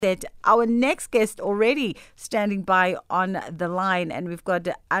that our next guest already standing by on the line, and we've got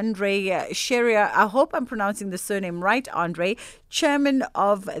Andre SHEARER. I hope I'm pronouncing the surname right, Andre, chairman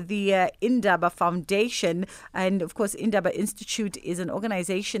of the Indaba Foundation. And of course, Indaba Institute is an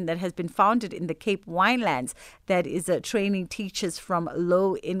organization that has been founded in the Cape Winelands that is training teachers from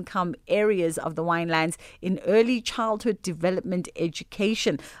low-income areas of the winelands in early childhood development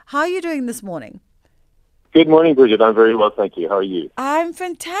education. How are you doing this morning? Good morning, Bridget. I'm very well, thank you. How are you? I'm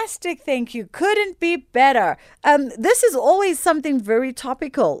fantastic, thank you. Couldn't be better. This is always something very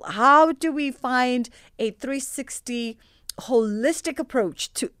topical. How do we find a 360 holistic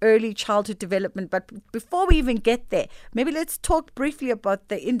approach to early childhood development? But before we even get there, maybe let's talk briefly about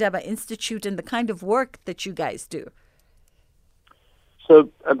the Indaba Institute and the kind of work that you guys do. So,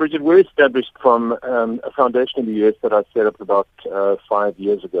 Bridget, we're established from a foundation in the U.S. that I set up about 5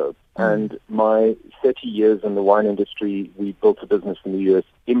 years ago. And my 30 years in the wine industry, we built a business in the U.S.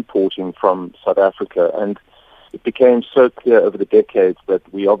 importing from South Africa. And it became so clear over the decades that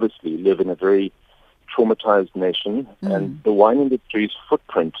we obviously live in a very traumatized nation. And the wine industry's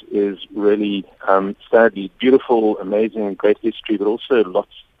footprint is really, sadly, beautiful, amazing, great history, but also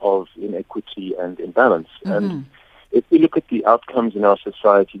lots of inequity and imbalance. And if we look at the outcomes in our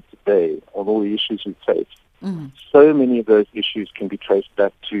society today, of all the issues we face, so many of those issues can be traced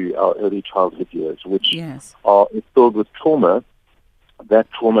back to our early childhood years, which are filled with trauma. That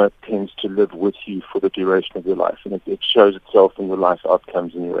trauma tends to live with you for the duration of your life, and it shows itself in your life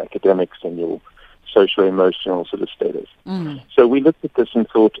outcomes, in your academics, and your socio-emotional sort of status. So we looked at this and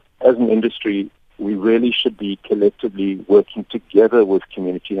thought, as an industry, we really should be collectively working together with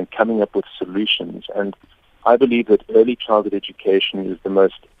community and coming up with solutions. And I believe that early childhood education is the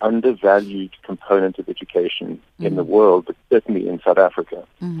most undervalued component of education in the world, but certainly in South Africa.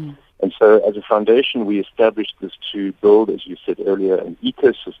 And so as a foundation, we established this to build, as you said earlier, an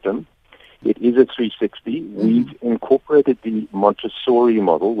ecosystem. It is a 360. We've incorporated the Montessori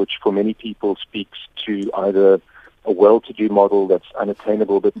model, which for many people speaks to either a well-to-do model that's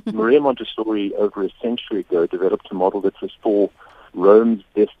unattainable, but Maria Montessori over a century ago developed a model that was for Rome's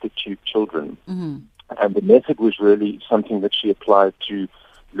destitute children. And the method was really something that she applied to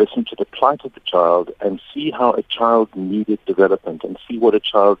listen to the plight of the child and see how a child needed development and see what a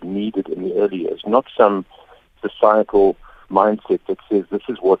child needed in the early years, not some societal mindset that says this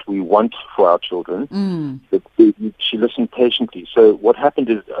is what we want for our children. But she listened patiently. So what happened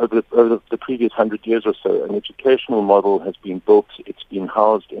is over the previous 100 years or so, an educational model has been built. It's been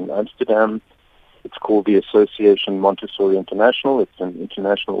housed in Amsterdam. It's called the Association Montessori International. It's an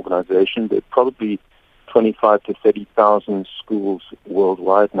international organization. There are probably 25 to 30,000 schools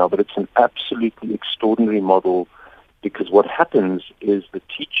worldwide now, but it's an absolutely extraordinary model because what happens is the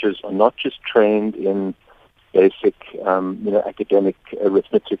teachers are not just trained in basic, academic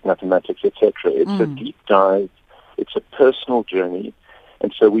arithmetic, mathematics, etc. It's a deep dive. It's a personal journey.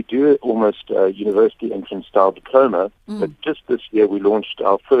 And so we do almost a university entrance style diploma, but just this year we launched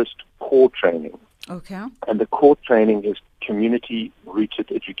our first core training. Okay. And the core training is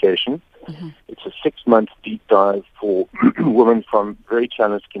community-rooted education. It's a 6-month deep dive for women from very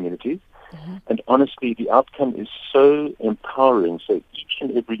challenged communities. And honestly, the outcome is so empowering. So each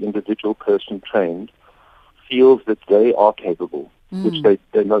and every individual person trained feels that they are capable, which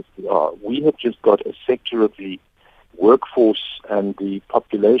they mostly are. We have just got a sector of the workforce and the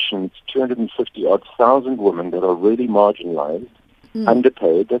population, it's 250-odd thousand women that are really marginalized,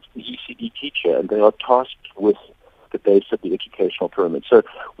 underpaid. That's the ECD teacher, and they are tasked with the base of the educational pyramid. So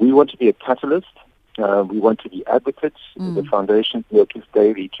we want to be a catalyst. We want to be advocates. The foundation works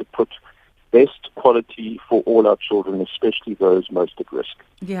daily to put best quality for all our children, especially those most at risk.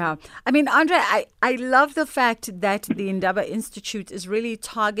 Yeah. I mean, Andre, I love the fact that the Indaba Institute is really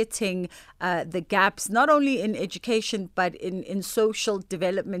targeting the gaps, not only in education, but in social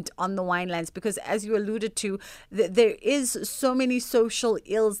development on the winelands, because as you alluded to, there is so many social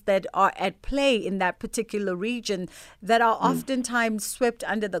ills that are at play in that particular region that are oftentimes swept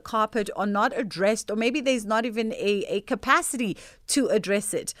under the carpet or not addressed, or maybe there's not even a capacity to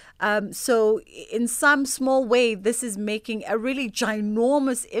address it. So in some small way, this is making a really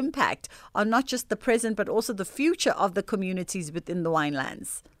ginormous impact on not just the present, but also the future of the communities within the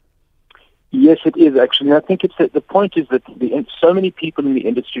winelands. Yes, it is actually. And I think the point is that so many people in the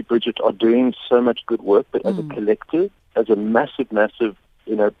industry, Bridget, are doing so much good work, but as a collective, as a massive,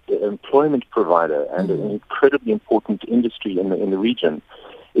 employment provider and an incredibly important industry in the region,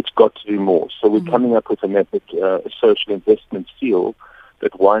 it's got to do more. So we're coming up with a method, a social investment seal,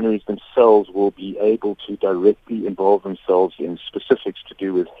 that wineries themselves will be able to directly involve themselves in specifics to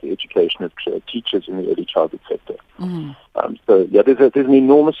do with the education of teachers in the early childhood sector. There's an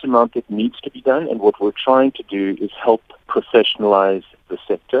enormous amount that needs to be done, and what we're trying to do is help professionalize the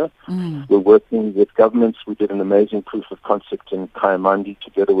sector. We're working with governments. We did an amazing proof of concept in Kayamandi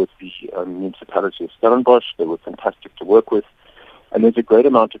together with the municipality of Stellenbosch. They were fantastic to work with. And there's a great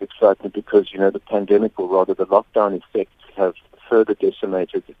amount of excitement because, the pandemic, or rather the lockdown effects, have further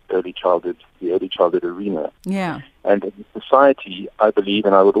decimated the early childhood arena. Yeah. And in society, I believe,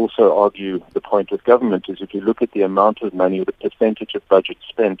 and I would also argue the point with government, is if you look at the amount of money or the percentage of budget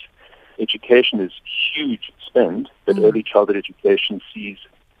spent, education is huge spend, but early childhood education sees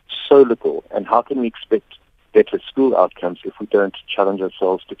so little. And how can we expect better school outcomes if we don't challenge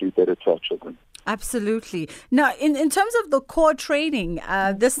ourselves to do better to our children? Absolutely. Now, in terms of the core training,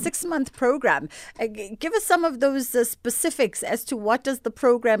 the 6-month program, give us some of those specifics as to what does the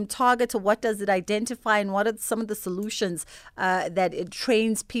program target, or what does it identify, and what are some of the solutions that it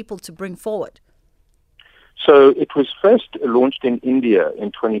trains people to bring forward? So it was first launched in India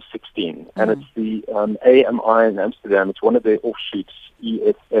in 2016, and it's the AMI in Amsterdam. It's one of their offshoots,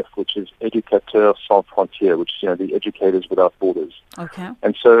 ESF, which is Éducateurs Sans Frontières, which is the Educators Without Borders. Okay.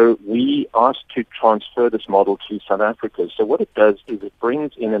 And so we asked to transfer this model to South Africa. So what it does is it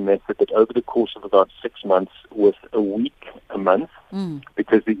brings in a method that over the course of about 6 months, with a week a month,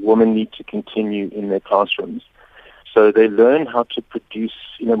 because the women need to continue in their classrooms. So they learn how to produce,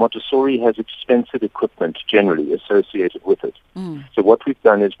 Montessori has expensive equipment generally associated with it. So what we've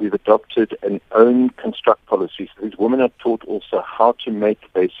done is we've adopted an own construct policy. So these women are taught also how to make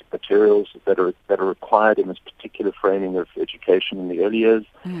basic materials that are required in this particular framing of education in the early years.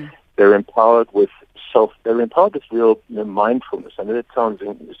 They're empowered with real mindfulness. I know that sounds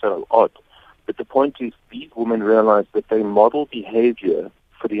so odd, but the point is these women realize that they model behavior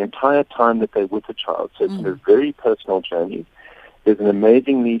for the entire time that they're with a child. So it's a very personal journey. There's an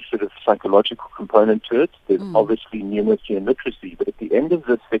amazingly sort of psychological component to it. There's obviously numeracy and literacy, but at the end of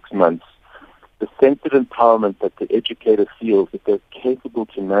the 6 months, the sense of empowerment that the educator feels that they're capable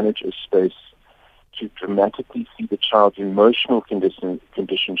to manage a space to dramatically see the child's emotional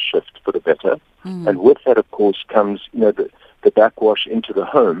condition shift for the better. And with that, of course, comes the backwash into the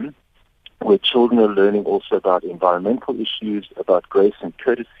home, where children are learning also about environmental issues, about grace and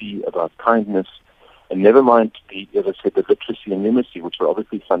courtesy, about kindness, and never mind as I said, the literacy and numeracy, which are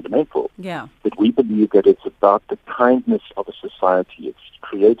obviously fundamental. Yeah. But we believe that it's about the kindness of a society. It's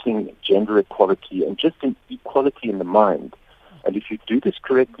creating gender equality and just an equality in the mind. And if you do this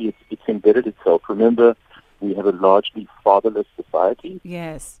correctly, it's embedded itself. Remember, we have a largely fatherless society.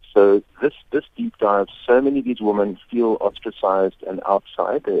 Yes. So this deep dive, so many of these women feel ostracized and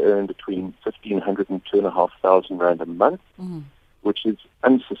outside. They earn between 1,500 and 2,500 rand a month, which is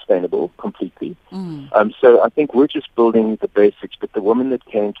unsustainable completely. So I think we're just building the basics. But the women that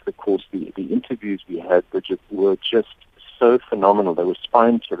came to the course, the interviews we had, Bridget, were just so phenomenal. They were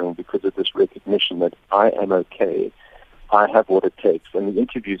spine-chilling because of this recognition that I am okay. I have what it takes. And the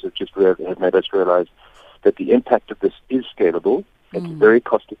interviews have made us realize that the impact of this is scalable. It's very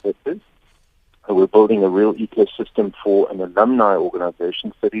cost-effective. We're building a real ecosystem for an alumni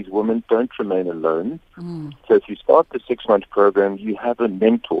organization so these women don't remain alone. So if you start the 6-month program, you have a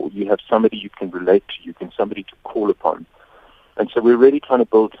mentor. You have somebody you can relate to. Somebody to call upon. And so we're really trying to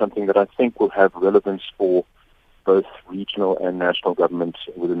build something that I think will have relevance for both regional and national governments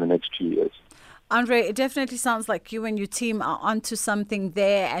within the next 2 years. Andre, it definitely sounds like you and your team are onto something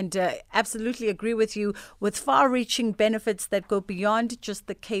there, and absolutely agree with you, with far-reaching benefits that go beyond just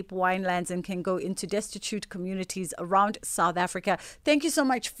the Cape Winelands and can go into destitute communities around South Africa. Thank you so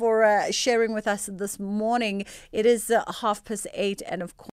much for sharing with us this morning. It is 8:30, and of course,